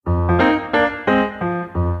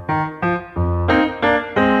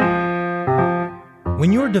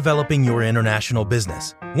developing your international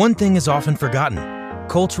business, one thing is often forgotten: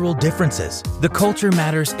 cultural differences. The Culture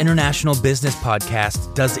Matters International Business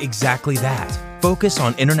Podcast does exactly that. Focus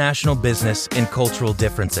on international business and cultural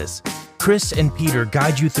differences. Chris and Peter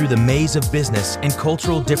guide you through the maze of business and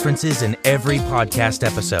cultural differences in every podcast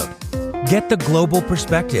episode. Get the global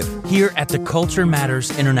perspective here at the Culture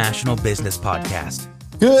Matters International Business Podcast.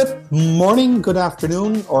 Good morning, good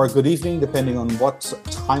afternoon, or good evening, depending on what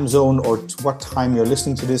time zone or what time you're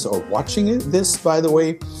listening to this or watching this, by the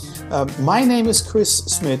way. My name is Chris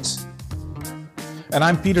Smith. And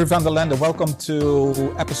I'm Peter van der Lende. Welcome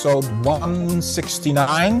to episode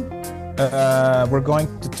 169. We're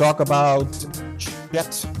going to talk about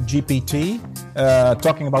ChatGPT,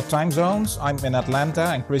 talking about time zones. I'm in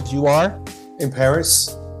Atlanta, and Chris, you are? In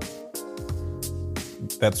Paris.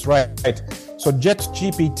 That's right. So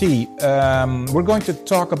ChatGPT, we're going to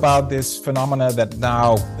talk about this phenomena that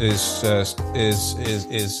now is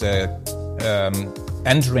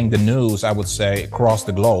entering the news, I would say, across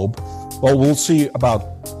the globe. Well, we'll see about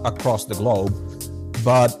across the globe.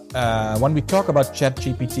 But when we talk about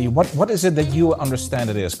ChatGPT, what is it that you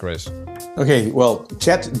understand it is, Chris? Okay, well,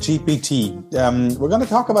 ChatGPT. We're going to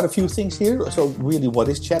talk about a few things here. So really, what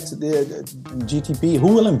is ChatGPT?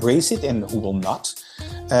 Who will embrace it and who will not?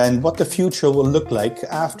 And what the future will look like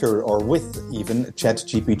after or with even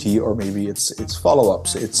ChatGPT, or maybe its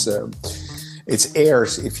follow-ups, its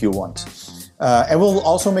heirs, if you want. And we'll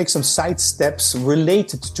also make some side steps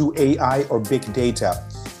related to AI or big data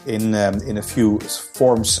in a few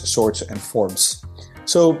sorts and forms.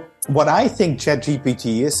 So what I think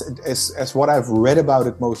ChatGPT is as what I've read about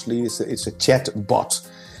it mostly, it's a chat bot.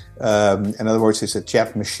 In other words, it's a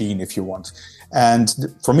chat machine, if you want. And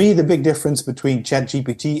for me, the big difference between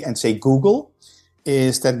ChatGPT and, say, Google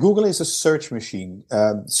is that Google is a search machine.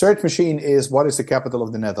 Search machine is what is the capital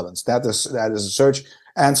of the Netherlands. That is a search.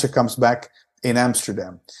 Answer comes back in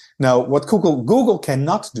Amsterdam. Now, what Google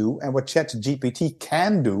cannot do, and what ChatGPT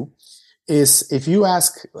can do, is if you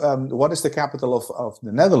ask what is the capital of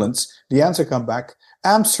the Netherlands, the answer comes back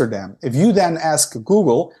Amsterdam. If you then ask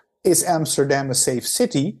Google, is Amsterdam a safe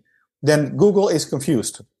city? Then Google is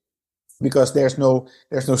confused, because there's no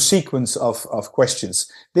sequence of questions.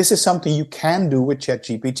 This is something you can do with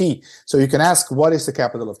ChatGPT. So you can ask, what is the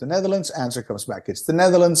capital of the Netherlands? Answer comes back, it's the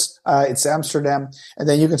Netherlands, it's Amsterdam. And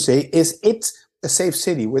then you can say, is it a safe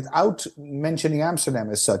city, without mentioning Amsterdam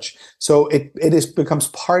as such. So it becomes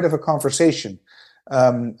part of a conversation.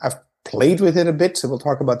 I've played with it a bit, so we'll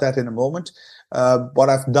talk about that in a moment. What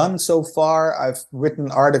I've done so far, I've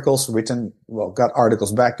got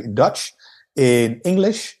articles back in Dutch, in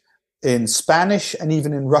English, in Spanish, and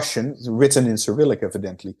even in Russian, written in Cyrillic,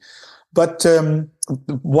 evidently. But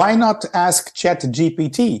why not ask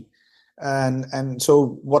ChatGPT? And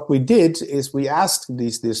so what we did is we asked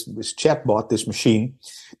this chatbot, this machine,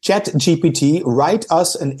 ChatGPT, write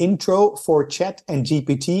us an intro for Chat and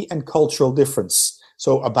GPT and cultural difference.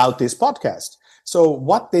 So about this podcast. So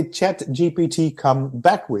what did ChatGPT come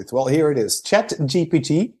back with? Well, here it is.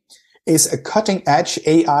 ChatGPT is a cutting-edge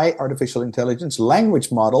AI, artificial intelligence,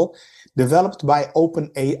 language model developed by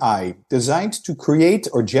OpenAI, designed to create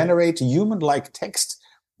or generate human-like text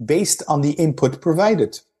based on the input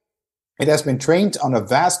provided. It has been trained on a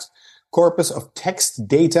vast corpus of text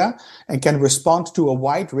data and can respond to a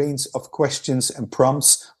wide range of questions and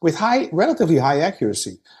prompts with relatively high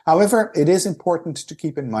accuracy. However, it is important to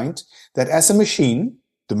keep in mind that as a machine,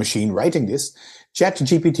 the machine writing this,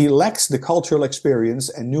 ChatGPT lacks the cultural experience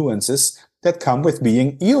and nuances that come with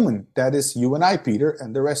being human. That is you and I, Peter,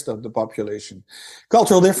 and the rest of the population.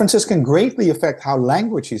 Cultural differences can greatly affect how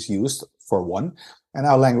language is used, for one, and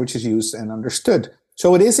how language is used and understood.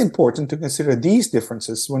 So it is important to consider these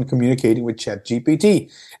differences when communicating with ChatGPT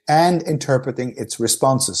and interpreting its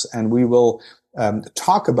responses. And we will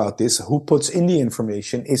talk about this. Who puts in the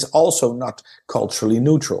information is also not culturally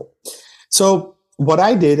neutral. So what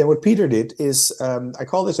I did and what Peter did is, I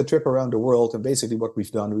call this a trip around the world. And basically what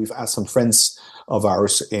we've done, we've asked some friends of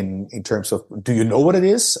ours in terms of, do you know what it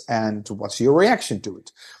is? And what's your reaction to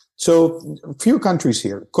it? So a few countries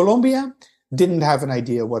here. Colombia didn't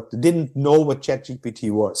know what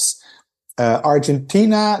ChatGPT was.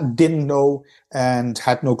 Argentina didn't know and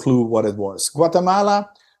had no clue what it was. Guatemala,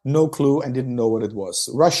 no clue and didn't know what it was.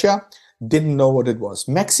 Russia didn't know what it was.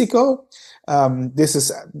 Mexico,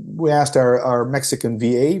 we asked our Mexican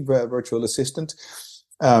VA, virtual assistant.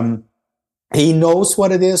 He knows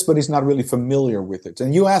what it is, but he's not really familiar with it.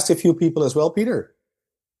 And you asked a few people as well, Peter.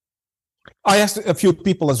 I asked a few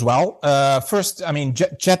people as well. First, I mean,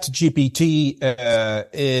 ChatGPT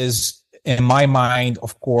is in my mind,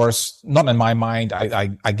 of course, not in my mind,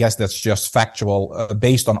 I guess that's just factual,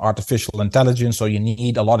 based on artificial intelligence. So you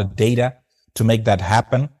need a lot of data to make that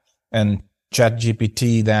happen. And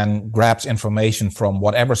ChatGPT then grabs information from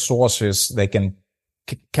whatever sources they can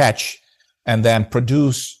catch and then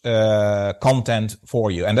produce content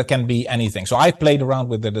for you. And that can be anything. So I played around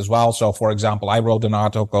with it as well. So for example, I wrote an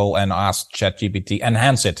article and asked ChatGPT,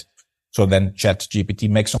 enhance it. So then ChatGPT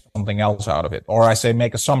makes something else out of it. Or I say,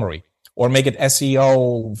 make a summary or make it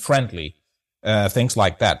SEO friendly, things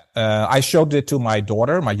like that. I showed it to my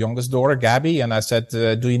daughter, my youngest daughter, Gabby, and I said,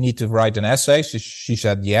 do you need to write an essay? She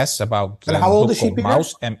said yes, about and how old is she, Peter?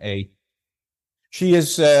 Mouse, M-A. She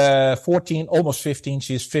is 14, almost 15.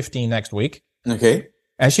 She's 15 next week. Okay.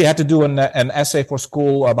 And she had to do an essay for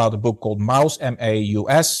school about a book called Mouse,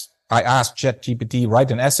 M-A-U-S. I asked ChatGPT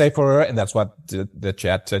write an essay for her, and that's what the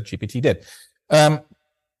ChatGPT did.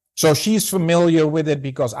 So she's familiar with it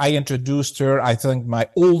because I introduced her. I think my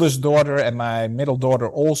oldest daughter and my middle daughter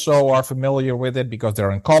also are familiar with it because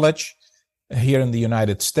they're in college here in the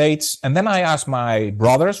United States. And then I asked my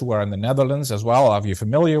brothers who are in the Netherlands as well, are you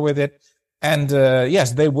familiar with it? And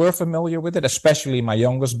yes, they were familiar with it, especially my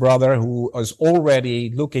youngest brother, who is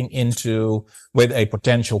already looking into, with a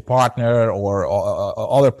potential partner or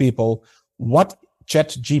other people, what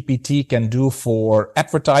ChatGPT can do for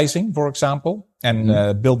advertising, for example,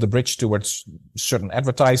 and build the bridge towards certain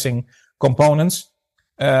advertising components.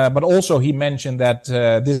 But also he mentioned that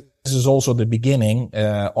this is also the beginning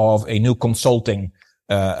of a new consulting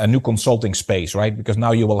space, right? Because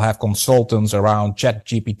now you will have consultants around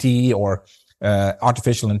ChatGPT or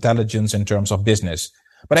artificial intelligence in terms of business.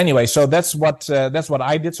 But anyway, so that's what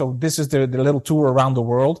I did. So this is the little tour around the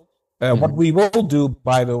world. What we will do,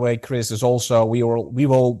 by the way, Chris, is also we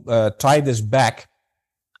will tie this back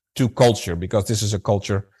to culture, because this is a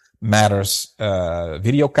Culture Matters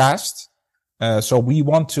video cast. So we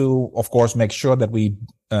want to, of course, make sure that we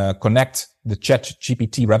connect the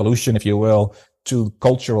ChatGPT revolution, if you will, to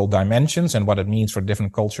cultural dimensions and what it means for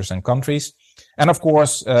different cultures and countries. And of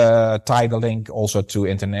course, tie the link also to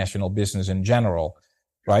international business in general,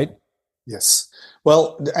 right? Yes.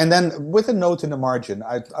 Well, and then with a note in the margin,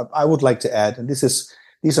 I would like to add, and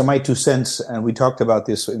these are my 2 cents, and we talked about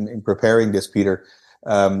this in preparing this, Peter,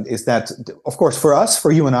 is that, of course, for us,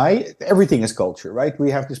 for you and I, everything is culture, right? We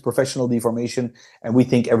have this professional deformation and we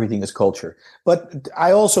think everything is culture. But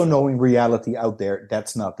I also know in reality out there,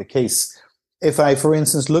 that's not the case. If I, for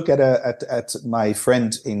instance, look at my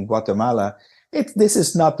friend in Guatemala, this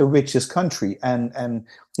is not the richest country, and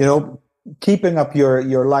you know, keeping up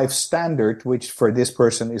your life standard, which for this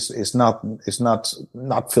person is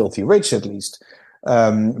not filthy rich, at least,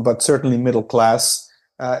 but certainly middle class.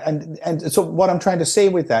 And so what I'm trying to say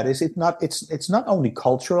with that is it's not only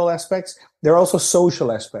cultural aspects, there are also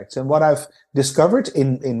social aspects. And what I've discovered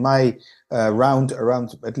in my round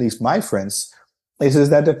around at least my friends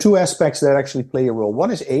is that there are 2 aspects that actually play a role.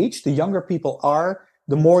 One is age. The younger people are,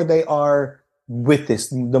 the more they are with this,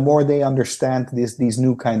 the more they understand these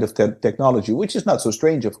new kind of technology, which is not so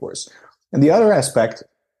strange, of course. And the other aspect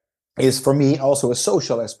is, for me, also a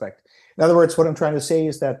social aspect. In other words, what I'm trying to say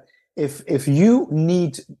is that if you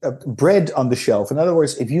need bread on the shelf, in other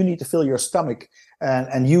words, if you need to fill your stomach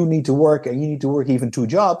and you need to work, and you need to work even 2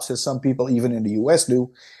 jobs, as some people even in the US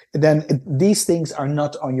do, then these things are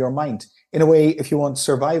not on your mind. In a way, if you want,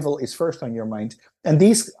 survival is first on your mind. And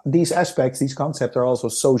these aspects, these concepts are also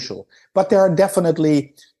social. But there are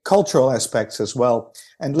definitely cultural aspects as well.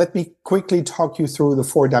 And let me quickly talk you through the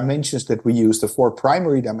 4 dimensions that we use, the 4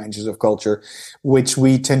 primary dimensions of culture, which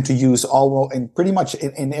we tend to use almost in pretty much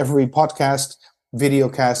in every podcast, video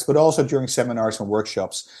cast, but also during seminars and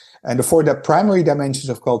workshops. And the 4 primary dimensions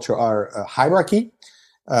of culture are hierarchy,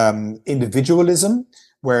 individualism,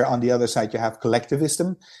 where on the other side you have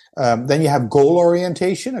collectivism. Then you have goal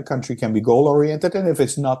orientation. A country can be goal oriented, and if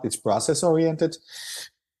it's not, it's process oriented.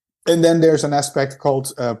 And then there's an aspect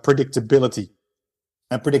called predictability.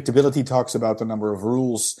 And predictability talks about the number of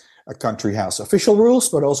rules a country has. Official rules,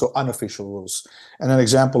 but also unofficial rules. And an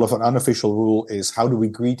example of an unofficial rule is, how do we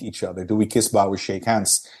greet each other? Do we kiss, bow, or shake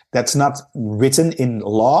hands? That's not written in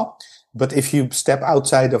law. But if you step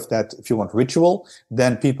outside of that, if you want ritual,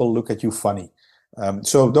 then people look at you funny.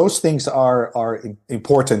 So those things are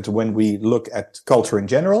important when we look at culture in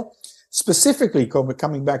general. Specifically,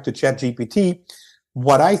 coming back to ChatGPT,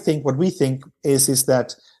 what we think is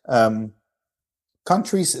that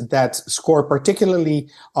countries that score particularly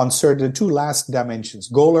on the 2 last dimensions,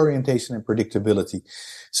 goal orientation and predictability.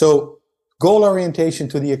 So goal orientation,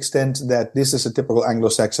 to the extent that this is a typical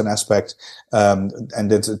Anglo-Saxon aspect,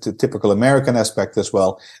 and it's a typical American aspect as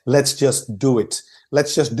well. Let's just do it.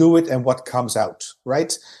 let's just do it and what comes out,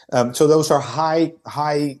 right? So those are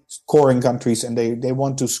high scoring countries, and they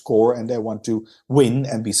want to score and they want to win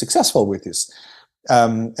and be successful with this.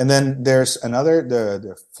 And then there's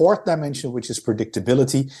the fourth dimension, which is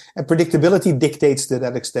predictability. And predictability dictates to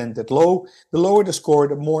that extent that the lower the score,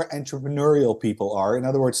 the more entrepreneurial people are. In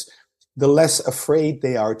other words, the less afraid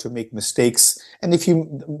they are to make mistakes. And if you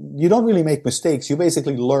don't really make mistakes, you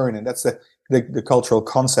basically learn. And that's the cultural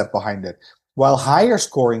concept behind it. While higher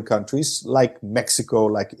scoring countries like Mexico,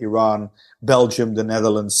 like Iran, Belgium, the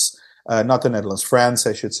Netherlands, not the Netherlands, France,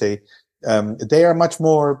 I should say, they are much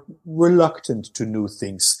more reluctant to new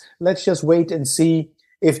things. Let's just wait and see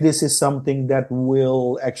if this is something that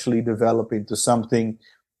will actually develop into something.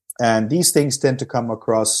 And these things tend to come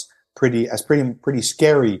across pretty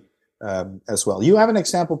scary as well. You have an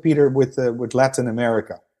example, Peter, with Latin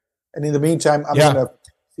America. And in the meantime, I'm going to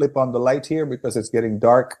flip on the light here because it's getting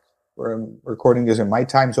dark. We're recording this in my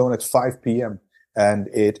time zone. It's 5 p.m. And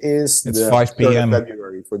it's 5 p.m.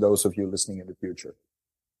 February for those of you listening in the future.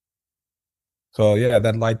 So yeah,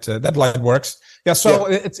 that light works. Yeah. So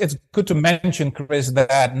it's good to mention, Chris,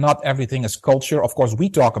 that not everything is culture. Of course, we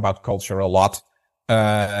talk about culture a lot,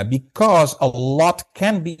 because a lot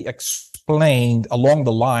can be explained along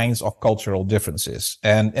the lines of cultural differences.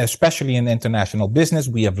 And especially in international business,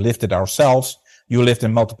 we have lived it ourselves. You lived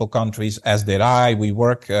in multiple countries, as did I. We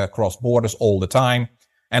work across borders all the time.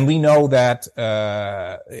 And we know that,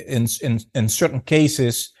 in certain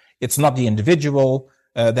cases, it's not the individual,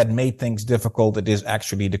 that made things difficult. It is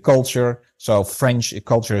actually the culture. So French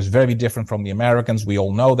culture is very different from the Americans. We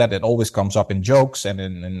all know that. It always comes up in jokes and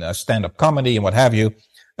in stand-up comedy and what have you.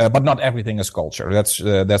 But not everything is culture.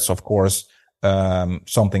 That's of course,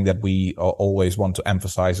 something that we always want to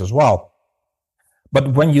emphasize as well.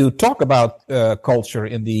 But when you talk about, culture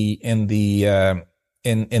in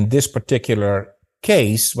this particular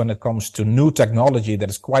case, when it comes to new technology that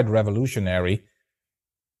is quite revolutionary,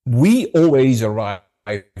 we always arrive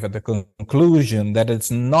at the conclusion that it's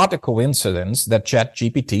not a coincidence that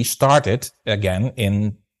ChatGPT started again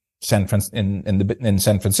in San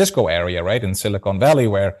Francisco area, right? In Silicon Valley,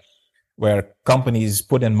 where companies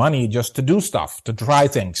put in money just to do stuff, to try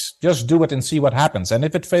things, just do it and see what happens. And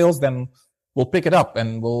if it fails, then we'll pick it up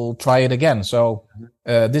and we'll try it again. So,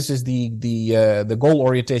 this is the goal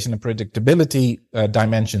orientation and predictability,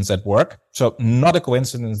 dimensions at work. So not a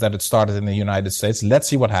coincidence that it started in the United States. Let's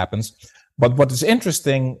see what happens. But what is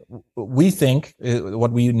interesting, we think,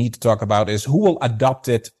 what we need to talk about is who will adopt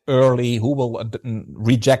it early, who will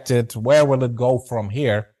reject it, where will it go from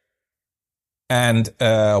here? And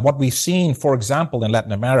what we've seen, for example, in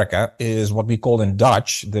Latin America is what we call in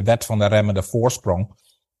Dutch, the wet van de rem, de voorsprong.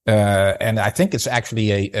 And I think it's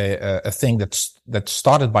actually a thing that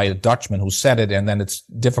started by a Dutchman who said it, and then it's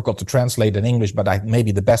difficult to translate in English, but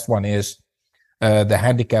maybe the best one is the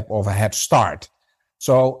handicap of a head start.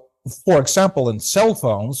 So, for example, in cell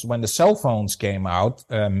phones, when the cell phones came out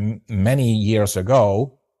many years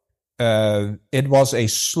ago, it was a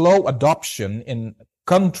slow adoption in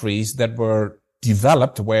countries that were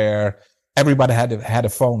developed where everybody had a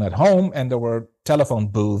phone at home and there were telephone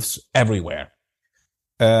booths everywhere.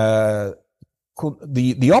 The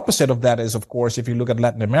opposite of that is, of course, if you look at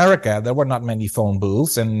Latin America, there were not many phone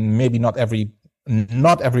booths, and maybe not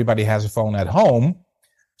everybody has a phone at home.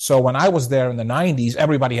 So when I was there in the 90s,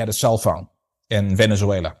 everybody had a cell phone in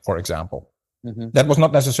Venezuela, for example. Mm-hmm. That was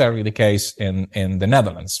not necessarily the case in the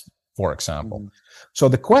Netherlands, for example. Mm-hmm. So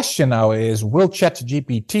the question now is, will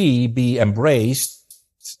ChatGPT be embraced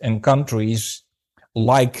in countries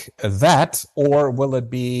like that, or will it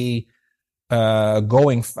be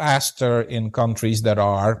going faster in countries that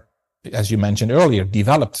are, as you mentioned earlier,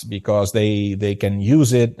 developed because they can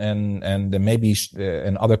use it, and maybe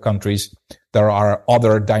in other countries there are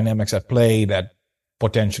other dynamics at play that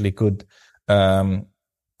potentially could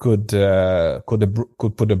put a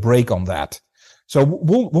brake on that. So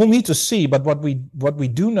we'll need to see. But what we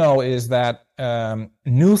do know is that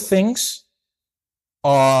new things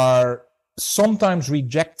are sometimes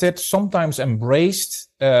rejected, sometimes embraced,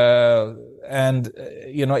 and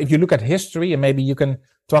if you look at history, and maybe you can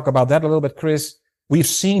talk about that a little bit, Chris, we've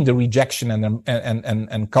seen the rejection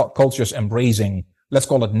and cultures embracing, let's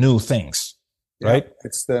call it, new things, right? Yeah,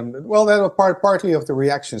 it's that was partly of the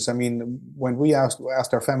reactions. I mean, when we asked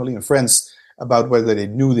our family and friends about whether they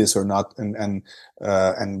knew this or not, and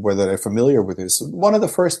whether they're familiar with this, one of the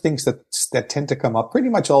first things that tend to come up pretty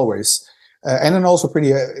much always, and then also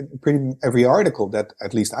pretty every article that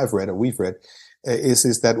at least I've read or we've read,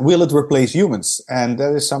 is that will it replace humans? And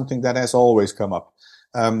that is something that has always come up.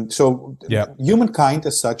 Humankind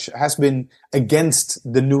as such has been against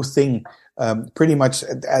the new thing pretty much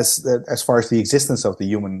as far as the existence of the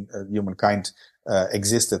humankind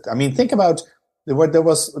existed. I mean, think about there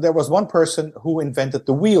was one person who invented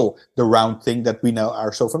the wheel, the round thing that we now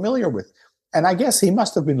are so familiar with, and I guess he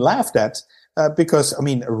must have been laughed at because, I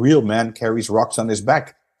mean, a real man carries rocks on his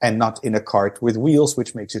back and not in a cart with wheels,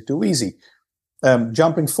 which makes it too easy.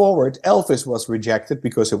 Jumping forward, Elvis was rejected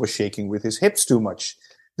because he was shaking with his hips too much.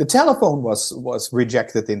 The telephone was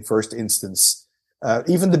rejected in first instance.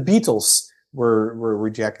 Even the Beatles were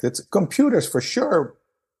rejected. Computers, for sure,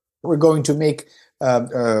 were going to make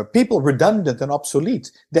people redundant and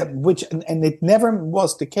obsolete. And it never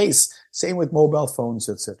was the case. Same with mobile phones,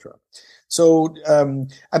 etc. So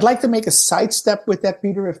I'd like to make a sidestep with that,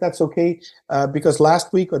 Peter, if that's okay, because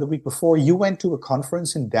last week or the week before, you went to a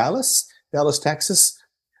conference in Dallas, Texas,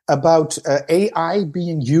 about AI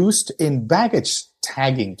being used in baggage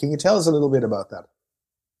tagging. Can you tell us a little bit about that?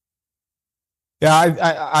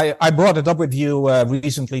 Yeah, I brought it up with you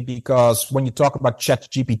recently because when you talk about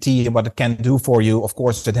ChatGPT and what it can do for you, of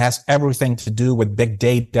course, it has everything to do with big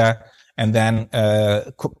data and then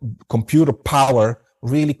computer power,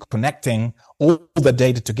 really connecting all the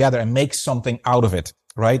data together and make something out of it,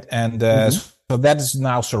 right? And so that is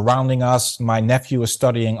now surrounding us. My nephew is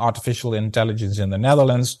studying artificial intelligence in the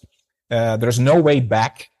Netherlands. There's no way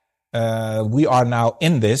back. We are now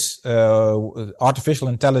in this. Artificial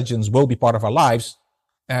intelligence will be part of our lives.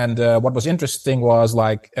 And what was interesting was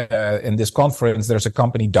like in this conference, there's a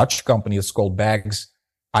company, Dutch company, it's called Bags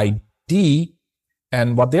ID.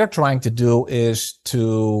 And what they're trying to do is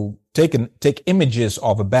to take images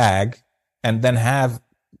of a bag and then have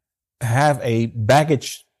a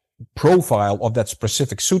baggage profile of that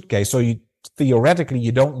specific suitcase. So theoretically,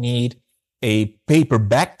 you don't need a paper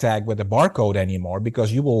bag tag with a barcode anymore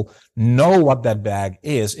because you will know what that bag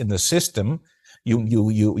is in the system.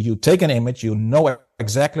 You take an image, you know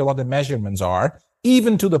exactly what the measurements are,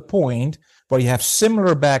 even to the point where you have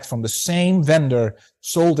similar bags from the same vendor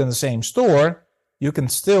sold in the same store. You can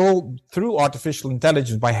still, through artificial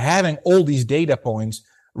intelligence, by having all these data points,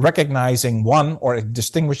 recognizing one or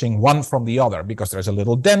distinguishing one from the other because there's a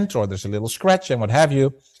little dent or there's a little scratch and what have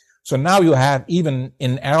you. So now you have, even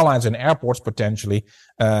in airlines and airports, potentially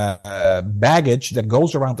baggage that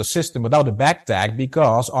goes around the system without a bag tag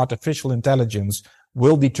because artificial intelligence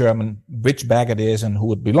will determine which bag it is and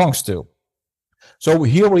who it belongs to. So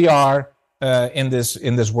here we are in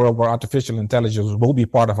this world where artificial intelligence will be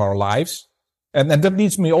part of our lives. And that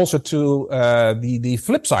leads me also to the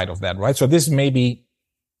flip side of that, right? So this may be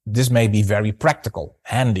very practical,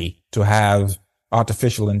 handy to have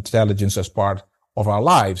artificial intelligence as part of our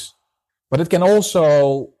lives. But it can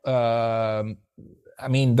also, I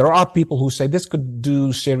mean, there are people who say this could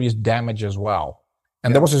do serious damage as well.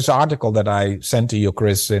 And there was this article that I sent to you,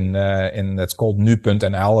 Chris, in that's called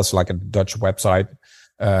nu.nl. It's like a Dutch website,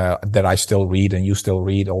 that I still read and you still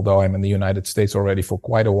read, although I'm in the United States already for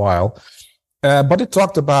quite a while. But it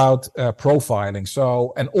talked about, profiling.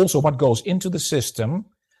 So, and also what goes into the system.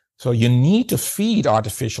 So you need to feed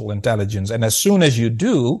artificial intelligence. And as soon as you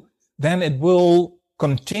do, then it will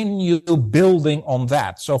continue building on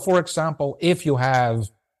that. So, for example, if you have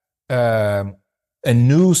a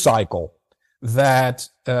news cycle that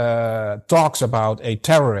talks about a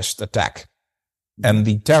terrorist attack, and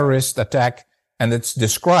the terrorist attack, and it's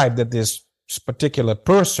described that this particular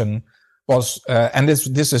person was, and this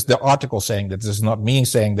is the article saying that, this is not me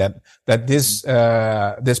saying that this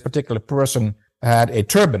particular person had a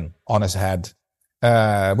turban on his head,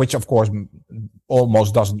 which of course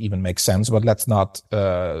almost doesn't even make sense, but let's not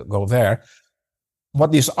go there.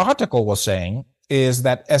 What this article was saying is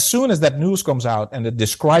that as soon as that news comes out and it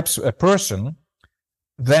describes a person,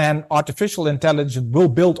 then artificial intelligence will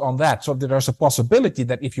build on that. So there's a possibility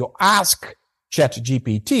that if you ask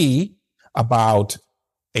ChatGPT about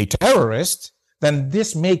a terrorist, then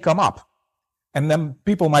this may come up. And then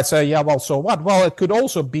people might say, yeah, well, so what? Well, it could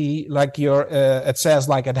also be like it says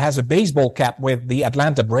like it has a baseball cap with the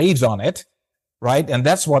Atlanta Braves on it, right? And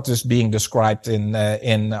that's what is being described in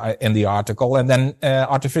the article. And then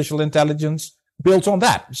artificial intelligence builds on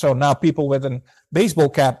that. So now people with a baseball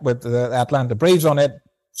cap with the Atlanta Braves on it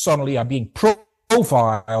suddenly are being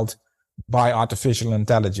profiled by artificial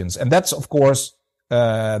intelligence. And that's, of course,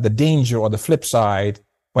 the danger or the flip side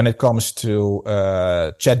when it comes to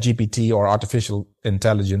ChatGPT or artificial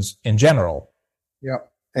intelligence in general. Yeah,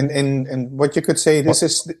 and what you could say, this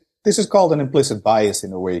is called an implicit bias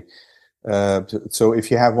in a way. So if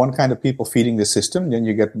you have one kind of people feeding the system, then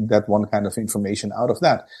you get that one kind of information out of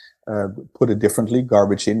that. Put it differently,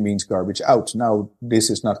 garbage in means garbage out. Now, this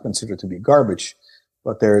is not considered to be garbage,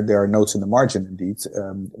 but there are notes in the margin, indeed,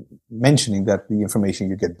 mentioning that the information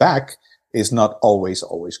you get back is not always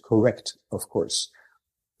correct, of course.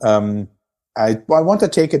 I want to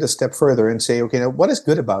take it a step further and say, okay, now what is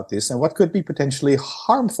good about this and what could be potentially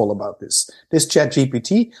harmful about this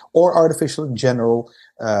ChatGPT or artificial in general,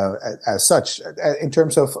 as such, in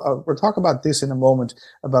terms of, we'll talk about this in a moment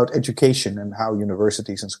about education and how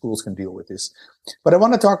universities and schools can deal with this. But I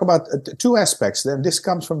want to talk about two aspects. Then this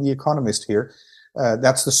comes from The Economist here.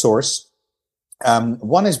 That's the source.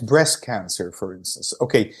 One is breast cancer, for instance.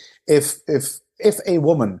 Okay. If a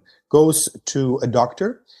woman goes to a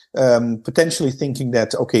doctor, potentially thinking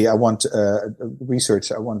that, okay, I want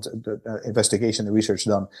research, I want investigation and research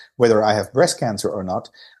done whether I have breast cancer or not,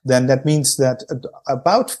 then that means that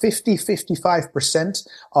about 55%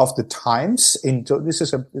 of the times, this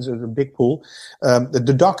is a big pool,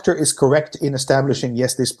 the doctor is correct in establishing,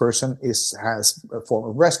 yes, this person has a form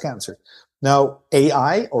of breast cancer. Now,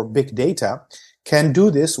 AI or big data can do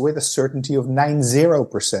this with a certainty of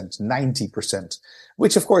 90%,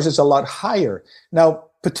 which of course is a lot higher. Now,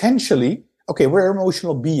 potentially, okay, we're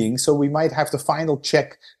emotional beings, so we might have the final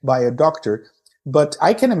check by a doctor. But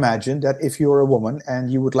I can imagine that if you're a woman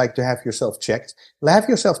and you would like to have yourself checked by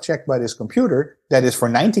this computer that is for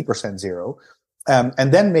 90% zero,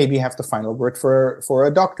 and then maybe have the final word for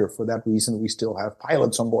a doctor. For that reason, we still have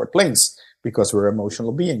pilots on board planes because we're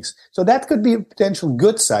emotional beings. So that could be a potential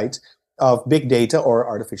good side of big data or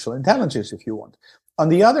artificial intelligence, if you want. On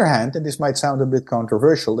the other hand, and this might sound a bit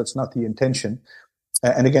controversial, that's not the intention.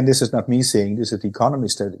 And again, this is not me saying, this is The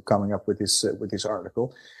Economist coming up with this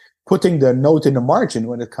article, putting the note in the margin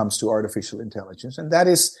when it comes to artificial intelligence. And that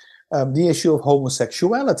is the issue of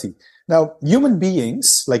homosexuality. Now, human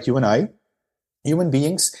beings, like you and I, human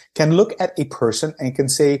beings can look at a person and can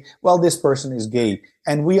say, well, this person is gay.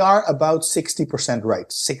 And we are about 60% right,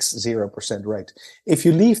 60% right. If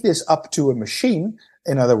you leave this up to a machine,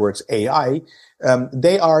 in other words, AI,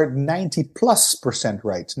 they are 90+%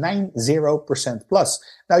 right, 90% plus.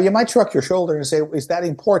 Now, you might shrug your shoulder and say, is that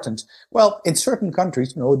important? Well, in certain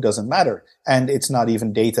countries, no, it doesn't matter. And it's not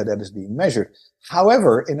even data that is being measured.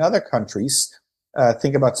 However, in other countries,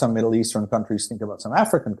 think about some Middle Eastern countries, think about some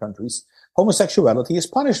African countries, homosexuality is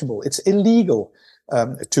punishable. It's illegal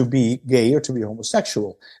to be gay or to be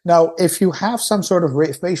homosexual. Now, if you have some sort of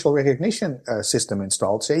facial recognition system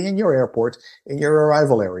installed, say in your airport, in your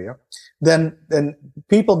arrival area, then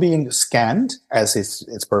people being scanned, as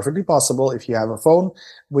it's perfectly possible if you have a phone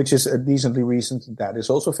which is decently recent, that is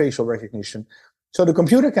also facial recognition. So the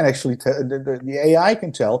computer can actually, the AI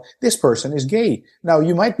can tell this person is gay. Now,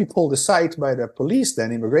 you might be pulled aside by the police,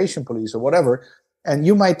 then immigration police or whatever, and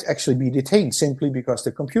you might actually be detained simply because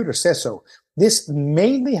the computer says so. This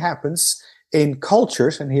mainly happens in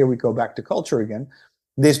cultures, and here we go back to culture again.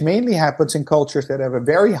 This mainly happens in cultures that have a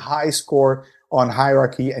very high score on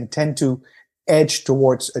hierarchy and tend to edge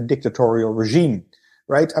towards a dictatorial regime,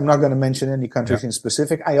 right? I'm not going to mention any countries in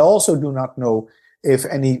specific. I also do not know if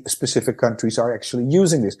any specific countries are actually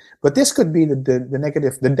using this. But this could be the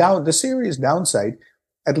negative, the serious downside,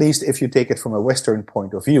 at least if you take it from a Western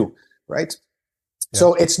point of view, right? Yeah.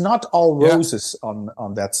 So it's not all roses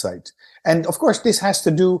on that side. And of course, this has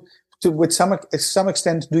to do with some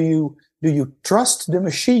extent, do you trust the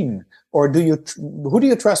machine, or who do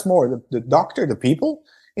you trust more, the doctor, the people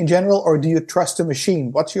in general, or do you trust the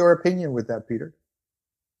machine? What's your opinion with that, Peter?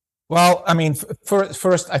 Well, I mean,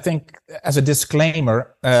 first, I think as a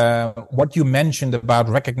disclaimer, what you mentioned about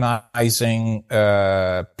recognizing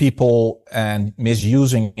people and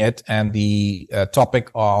misusing it, and the topic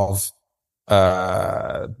of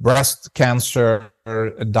breast cancer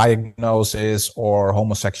diagnosis or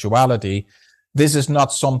homosexuality, this is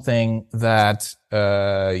not something that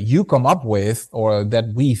you come up with or that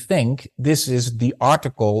we think. This is the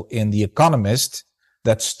article in The Economist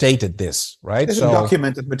that stated this, right? This is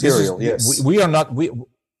documented material. Yes, we are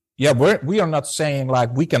not saying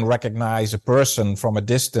like we can recognize a person from a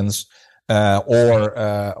distance,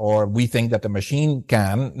 or we think that the machine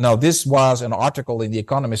can. No, this was an article in The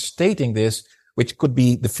Economist stating this, which could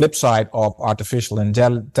be the flip side of artificial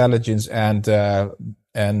intelligence and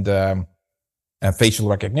facial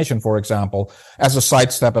recognition, for example. As a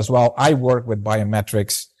sidestep as well, I work with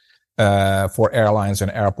biometrics for airlines and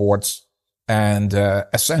airports. And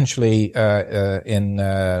essentially,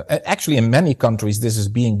 actually in many countries, this is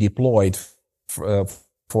being deployed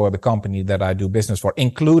for the company that I do business for,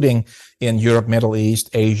 including in Europe, Middle East,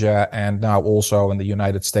 Asia, and now also in the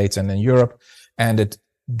United States and in Europe. And it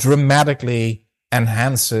dramatically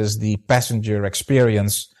enhances the passenger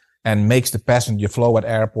experience and makes the passenger flow at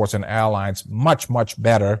airports and airlines much, much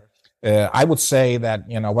better. I would say that,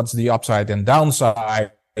 what's the upside and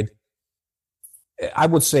downside? I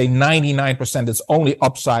would say 99%, it's only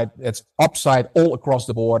upside. It's upside all across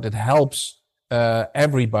the board. It helps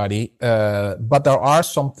everybody. But there are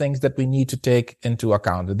some things that we need to take into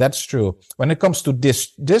account. That's true. When it comes to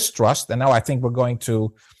distrust, and now I think we're going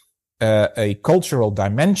to a cultural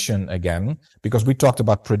dimension again, because we talked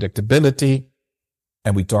about predictability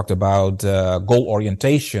and we talked about goal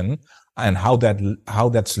orientation and how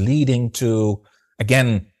that's leading to,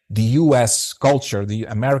 again, the US culture, the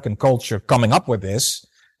American culture coming up with this,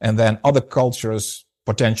 and then other cultures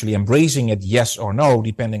potentially embracing it, yes or no,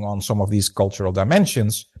 depending on some of these cultural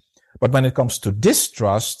dimensions. But when it comes to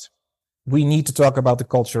distrust, we need to talk about the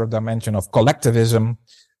cultural dimension of collectivism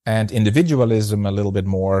and individualism a little bit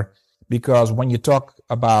more, because when you talk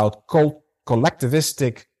about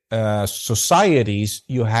collectivistic societies,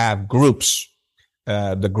 you have groups.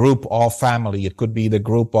 The group of family, it could be the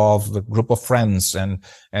group of friends, and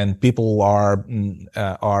people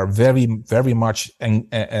are very, very much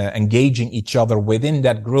engaging each other within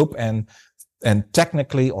that group, and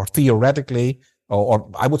technically or theoretically, or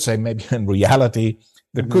I would say maybe in reality,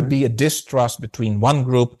 there could be a distrust between one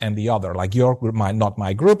group and the other, like your group, not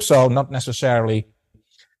my group, so not necessarily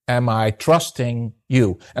am I trusting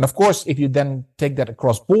you. And of course, if you then take that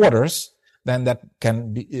across borders, then that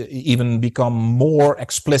can even become more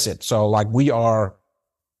explicit. So like we are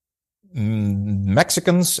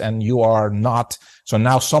Mexicans and you are not. So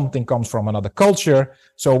now something comes from another culture.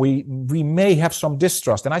 So we may have some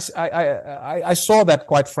distrust. And I saw that,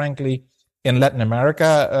 quite frankly, in Latin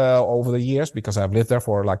America over the years, because I've lived there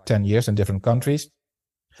for like 10 years in different countries,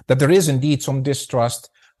 that there is indeed some distrust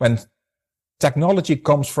when technology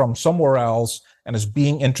comes from somewhere else and is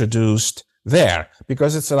being introduced there,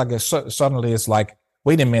 because it's like suddenly it's like,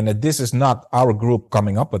 wait a minute, this is not our group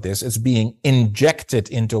coming up with this. It's being injected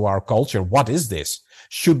into our culture. What is this?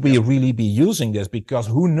 Should we really be using this? Because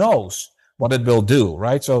who knows what it will do,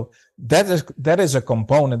 right? So that is a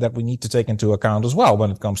component that we need to take into account as well when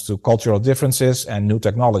it comes to cultural differences and new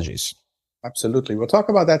technologies. Absolutely. We'll talk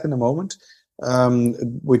about that in a moment,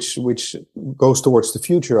 which goes towards the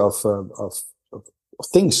future of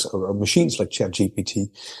things or machines like ChatGPT.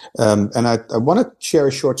 And I want to share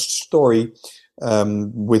a short story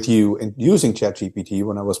with you in using ChatGPT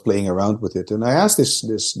when I was playing around with it. And I asked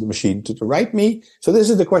the machine to write me. So this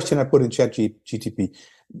is the question I put in ChatGPT.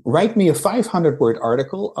 Write me a 500-word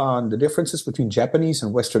article on the differences between Japanese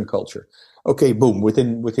and Western culture. Okay, boom.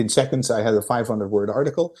 Within seconds, I had a 500-word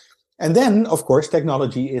article. And then, of course,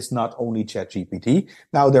 technology is not only ChatGPT.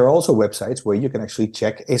 Now, there are also websites where you can actually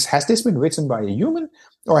check, has this been written by a human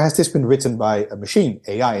or has this been written by a machine,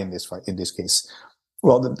 AI in this case?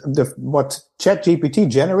 Well, what ChatGPT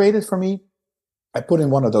generated for me, I put in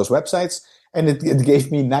one of those websites and it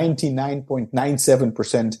gave me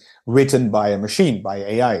 99.97% written by a machine, by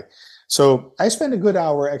AI. So I spent a good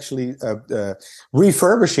hour actually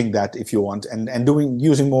refurbishing that, if you want, and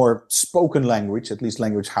using more spoken language, at least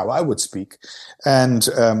language how I would speak. And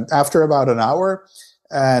after about an hour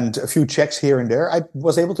and a few checks here and there, I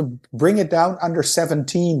was able to bring it down under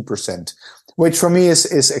 17%, which for me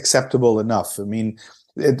is acceptable enough. I mean,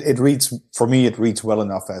 it reads well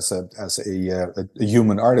enough as a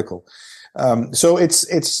human article. So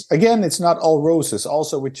it's not all roses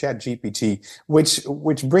also with ChatGPT,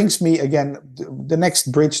 which brings me again, the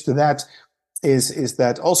next bridge to that is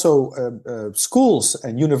that also, schools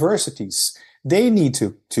and universities, they need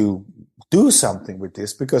to do something with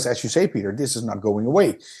this, because as you say, Peter, this is not going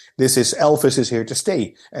away. Elvis is here to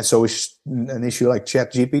stay. And so is an issue like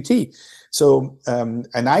ChatGPT. So, and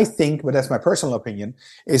I think, but that's my personal opinion,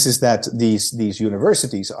 is that these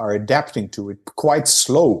universities are adapting to it quite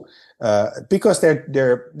slow. Because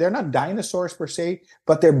they're not dinosaurs per se,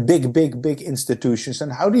 but they're big institutions.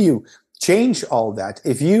 And how do you change all that?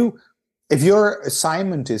 If your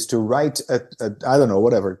assignment is to write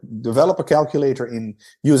develop a calculator in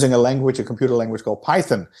using a computer language called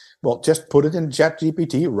Python, well, just put it in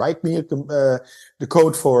ChatGPT, write me the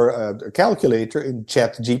code for a calculator in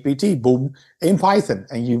ChatGPT, boom, in Python,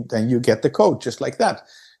 and you get the code just like that.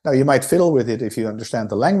 Now you might fiddle with it if you understand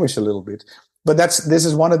the language a little bit. But this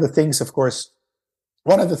is one of the things, of course.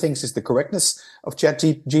 One of the things is the correctness of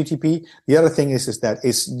ChatGPT. The other thing is that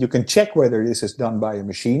you can check whether this is done by a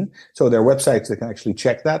machine. So there are websites that can actually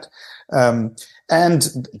check that. And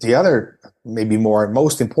the other, maybe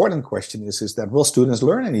most important question is that will students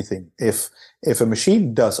learn anything if a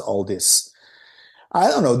machine does all this? I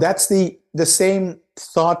don't know. That's the same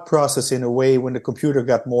thought process in a way when the computer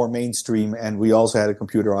got more mainstream and we also had a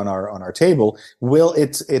computer on our table. Will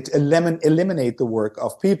it eliminate the work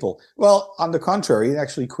of people? Well, on the contrary, it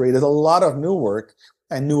actually created a lot of new work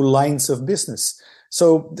and new lines of business.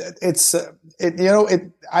 So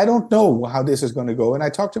I don't know how this is going to go. And I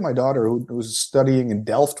talked to my daughter who's studying in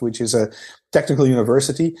Delft, which is a technical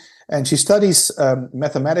university, and she studies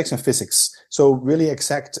mathematics and physics. So really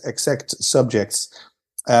exact subjects.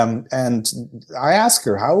 And I asked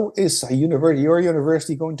her, how is your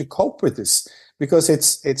university going to cope with this? Because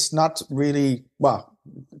it's not really,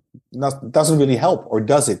 doesn't really help, or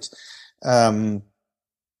does it?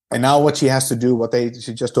 And now what she has to do,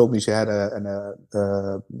 she just told me she had an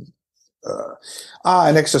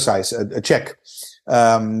exercise, a check,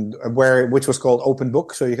 which was called Open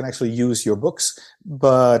Book. So you can actually use your books,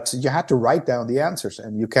 but you had to write down the answers,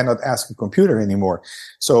 and you cannot ask a computer anymore.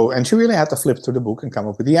 So, and she really had to flip through the book and come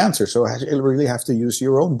up with the answer. So you really have to use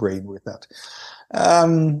your own brain with that.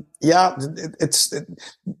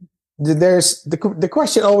 The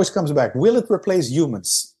question always comes back: will it replace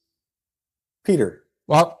humans? Peter.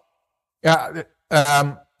 Well, yeah.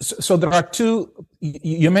 So there are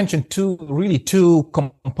you mentioned two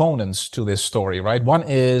components to this story, right? One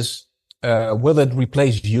is, will it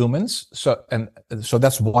replace humans? So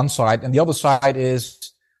that's one side. And the other side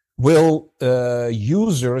is, will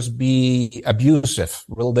users be abusive?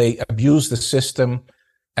 Will they abuse the system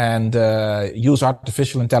and use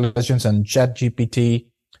artificial intelligence and ChatGPT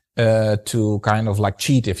to kind of like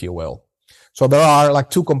cheat, if you will? So there are like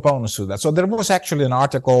two components to that. So there was actually an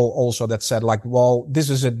article also that said like, well, this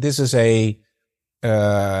is a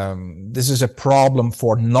problem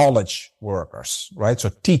for knowledge workers, right? So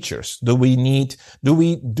teachers, do we need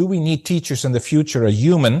teachers in the future, a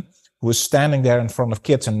human who is standing there in front of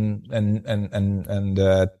kids and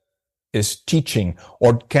is teaching,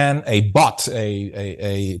 or can a bot,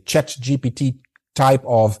 a ChatGPT type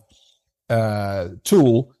of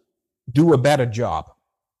tool do a better job?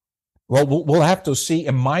 Well, we'll have to see.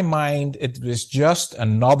 In my mind, it is just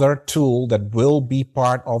another tool that will be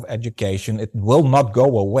part of education. It will not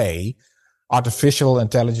go away. Artificial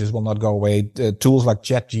intelligence will not go away. Tools like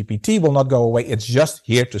ChatGPT will not go away. It's just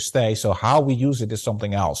here to stay. So how we use it is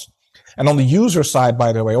something else. And on the user side,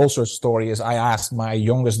 by the way, also a story is I asked my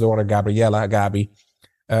youngest daughter, Gabi,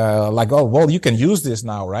 oh, well, you can use this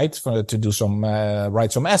now, right? To do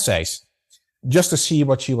write some essays. Just to see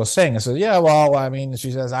what she was saying. I said, yeah, well, I mean,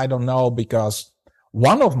 she says, I don't know, because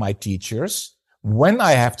one of my teachers, when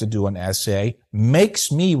I have to do an essay,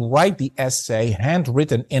 makes me write the essay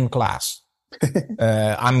handwritten in class.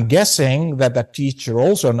 I'm guessing that teacher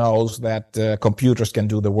also knows that computers can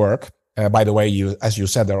do the work. By the way, as you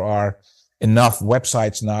said, there are enough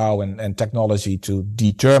websites now and technology to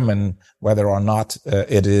determine whether or not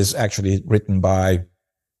it is actually written by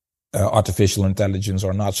artificial intelligence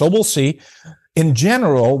or not. So we'll see. In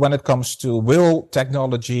general, when it comes to will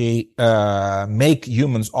technology make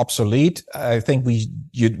humans obsolete, I think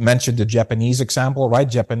you mentioned the Japanese example, right?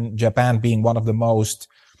 Japan being one of the most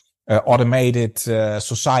automated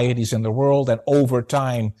societies in the world, and over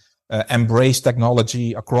time embrace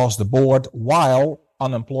technology across the board, while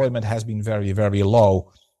unemployment has been very, very low.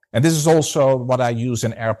 And this is also what I use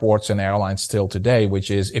in airports and airlines still today,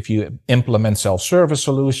 which is if you implement self-service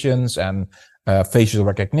solutions and facial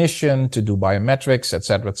recognition to do biometrics, et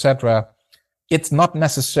cetera, it's not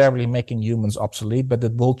necessarily making humans obsolete, but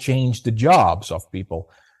it will change the jobs of people.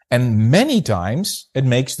 And many times it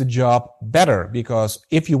makes the job better, because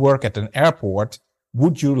if you work at an airport,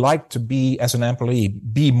 would you like to be, as an employee,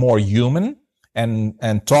 be more human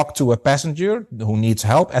and talk to a passenger who needs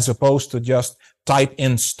help, as opposed to just type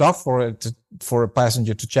in stuff for a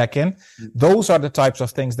passenger to check in? Those are the types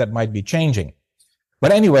of things that might be changing.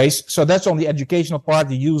 But anyways, so that's on the educational part,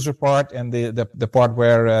 the user part, and the part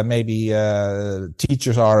where maybe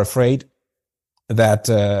teachers are afraid that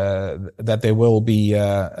they will be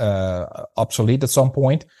obsolete at some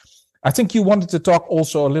point. I think you wanted to talk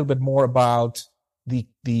also a little bit more about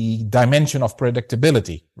the dimension of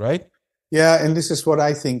predictability, right? Yeah, and this is what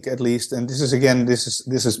I think, at least, and this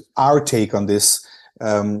is our take on this.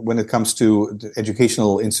 When it comes to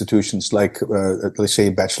educational institutions like, let's say,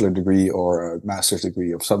 a bachelor degree or a master's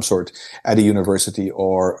degree of some sort at a university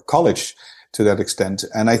or college, to that extent.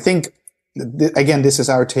 And I think, again, this is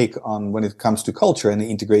our take on when it comes to culture and the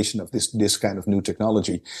integration of this kind of new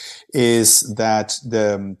technology, is that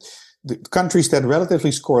the countries that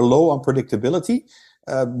relatively score low on predictability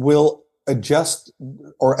will adjust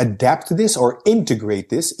or adapt to this or integrate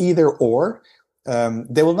this, either or.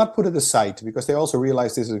 They will not put it aside, because they also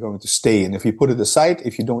realize this is going to stay. And if you put it aside,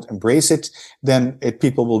 if you don't embrace it, then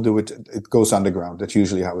people will do it. It goes underground. That's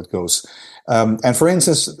usually how it goes. And for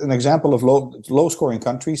instance, an example of low scoring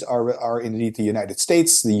countries are indeed the United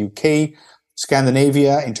States, the UK,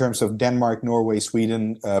 Scandinavia in terms of Denmark, Norway,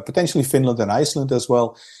 Sweden, potentially Finland and Iceland as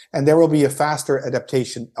well. And there will be a faster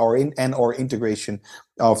adaptation or integration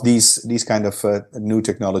of these kind of new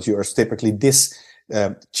technology, or typically this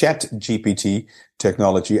Chat GPT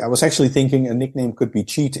technology. I was actually thinking a nickname could be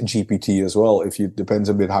Cheat GPT as well, depends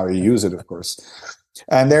a bit how you use it, of course.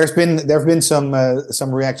 And there have been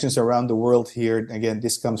some reactions around the world here. Again,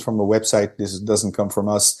 this comes from a website. This doesn't come from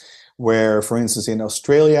us. Where, for instance, in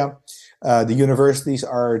Australia, the universities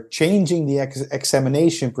are changing the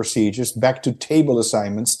examination procedures back to table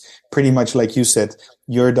assignments. Pretty much like you said,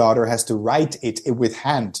 your daughter has to write it with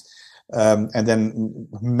hand, and then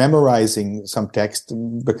memorizing some text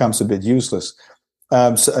becomes a bit useless.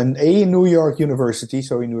 So in New York University,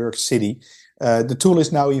 so in New York City, the tool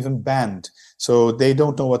is now even banned. So they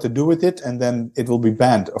don't know what to do with it, and then it will be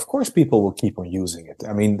banned. Of course, people will keep on using it.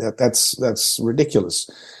 I mean, that's ridiculous.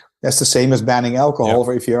 That's the same as banning alcohol.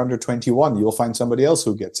 If you're under 21, you'll find somebody else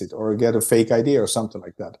who gets it, or get a fake ID or something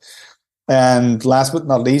like that. And last but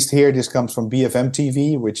not least, here, this comes from BFM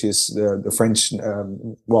TV, which is the French,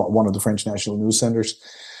 one of the French national news centers,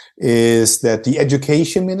 is that the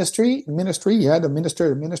education ministry,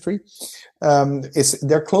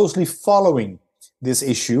 they're closely following this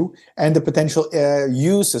issue and the potential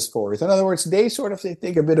uses for it. In other words, they sort of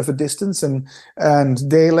take a bit of a distance and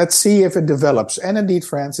let's see if it develops. And indeed,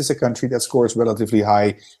 France is a country that scores relatively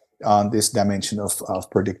high on this dimension of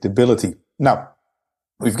predictability. Now,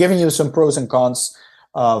 we've given you some pros and cons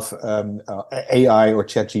of AI or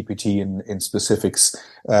ChatGPT in specifics.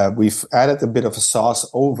 We've added a bit of a sauce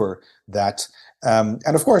over that.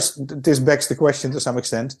 And of course, this begs the question to some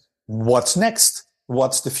extent, what's next?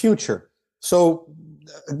 What's the future? So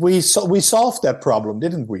we solved that problem,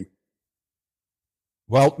 didn't we?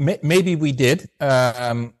 Well, maybe we did.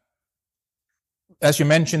 As you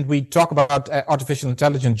mentioned, we talk about artificial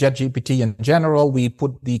intelligence, ChatGPT in general. We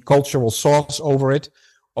put the cultural sauce over it.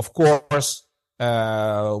 Of course,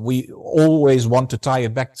 we always want to tie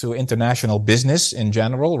it back to international business in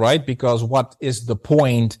general, right? Because what is the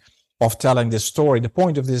point of telling this story? The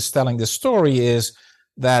point of telling this story is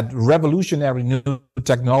that revolutionary new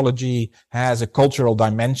technology has a cultural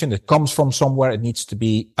dimension. It comes from somewhere. It needs to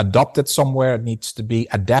be adopted somewhere. It needs to be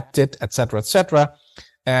adapted, et cetera, et cetera.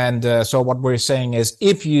 And so what we're saying is,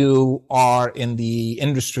 if you are in the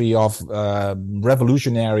industry of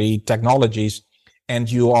revolutionary technologies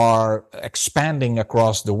and you are expanding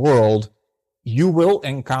across the world, you will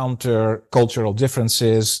encounter cultural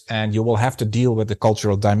differences and you will have to deal with the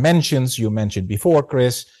cultural dimensions you mentioned before,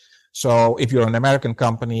 Chris. So if you're an American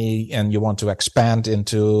company and you want to expand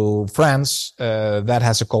into France, that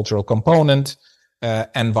has a cultural component,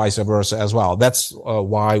 and vice versa as well. That's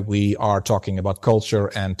why we are talking about culture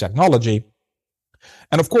and technology.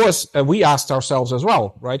 And of course, we asked ourselves as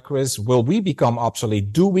well, right, Chris, will we become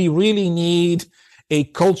obsolete? Do we really need a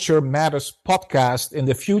Culture Matters podcast in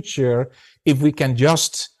the future if we can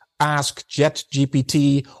just ask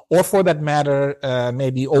ChatGPT, or for that matter,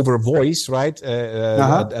 maybe over voice, right?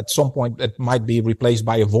 At some point, it might be replaced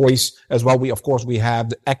by a voice as well. We have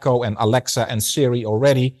the Echo and Alexa and Siri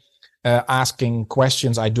already asking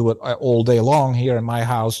questions. I do it all day long here in my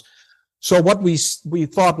house. So what we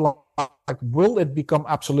thought, like, will it become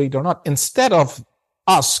obsolete or not? Instead of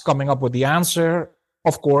us coming up with the answer,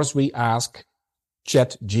 of course, we ask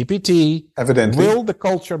ChatGPT, evidently, will the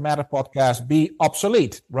Culture Matter podcast be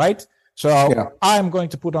obsolete, right? So I'm going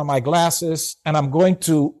to put on my glasses and I'm going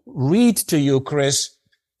to read to you, Chris,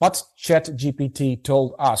 what ChatGPT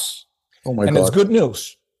told us. Oh my God. And it's good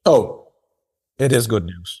news. Oh. It is good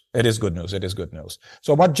news. It is good news. It is good news.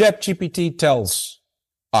 So what ChatGPT tells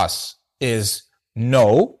us is,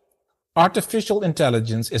 no, artificial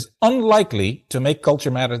intelligence is unlikely to make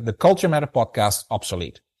the Culture Matter podcast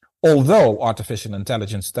obsolete. Although artificial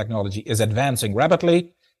intelligence technology is advancing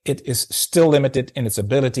rapidly, it is still limited in its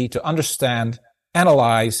ability to understand,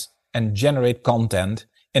 analyze, and generate content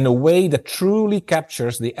in a way that truly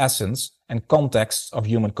captures the essence and context of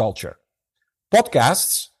human culture.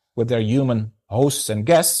 Podcasts, with their human hosts and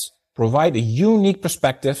guests, provide a unique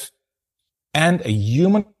perspective and a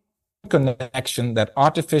human connection that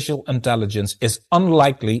artificial intelligence is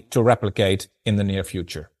unlikely to replicate in the near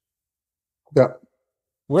future. Yeah.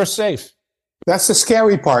 We're safe. That's the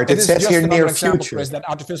scary part. It says here near future. Chris, that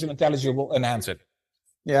artificial intelligence will enhance it.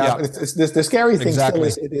 Yeah. It's the scary thing still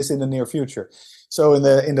is it is in the near future. So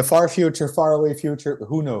in the far future, far away future,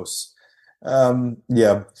 who knows?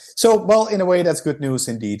 So, well, in a way, that's good news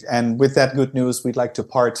indeed. And with that good news, we'd like to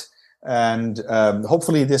part. And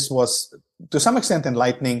hopefully this was to some extent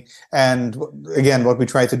enlightening. And again, what we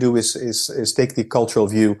try to do is take the cultural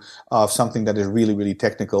view of something that is really, really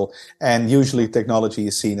technical. And usually technology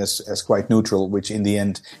is seen as quite neutral, which in the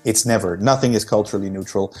end, it's never. Nothing is culturally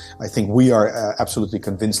neutral. I think we are absolutely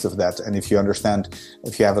convinced of that. And if you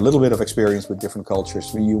have a little bit of experience with different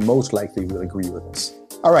cultures, you most likely will agree with us.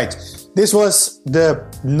 All right. This was the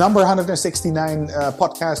number 169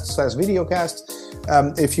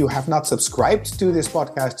 podcast/videocast. If you have not subscribed to this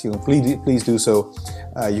podcast, you can please do so.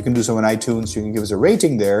 You can do so on iTunes. You can give us a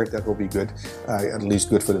rating there. That will be good, at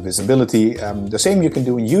least good for the visibility. The same you can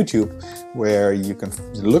do in YouTube, where you can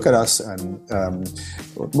look at us and,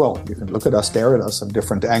 you can look at us, stare at us from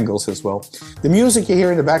different angles as well. The music you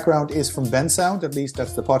hear in the background is from Bensound. At least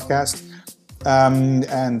that's the podcast.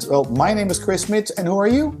 My name is Chris Smit, and who are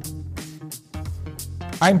you?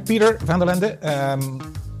 I'm Peter van der Lende.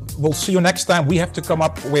 We'll see you next time. We have to come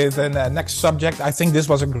up with a next subject. I think this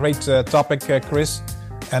was a great topic, Chris,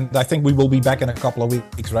 and I think we will be back in a couple of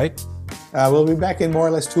weeks, right? We'll be back in more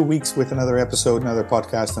or less 2 weeks with another episode, another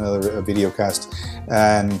podcast, another video cast.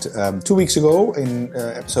 And 2 weeks ago, in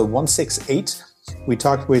episode 168, we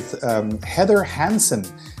talked with Heather Hansen,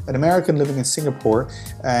 an American living in Singapore,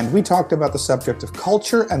 and we talked about the subject of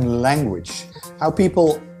culture and language, how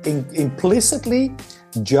people implicitly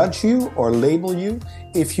judge you or label you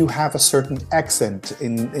if you have a certain accent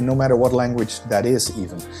in no matter what language that is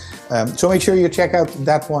even. So make sure you check out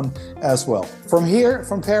that one as well. From here,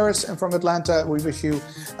 from Paris and from Atlanta, we wish you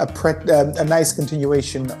a nice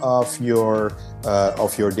continuation of your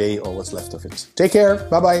day or what's left of it. Take care.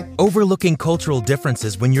 Bye-bye. Overlooking cultural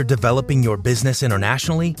differences when you're developing your business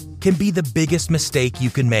internationally can be the biggest mistake you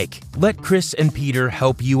can make. Let Chris and Peter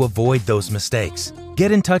help you avoid those mistakes.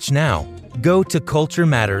 Get in touch now. Go to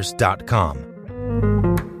culturematters.com.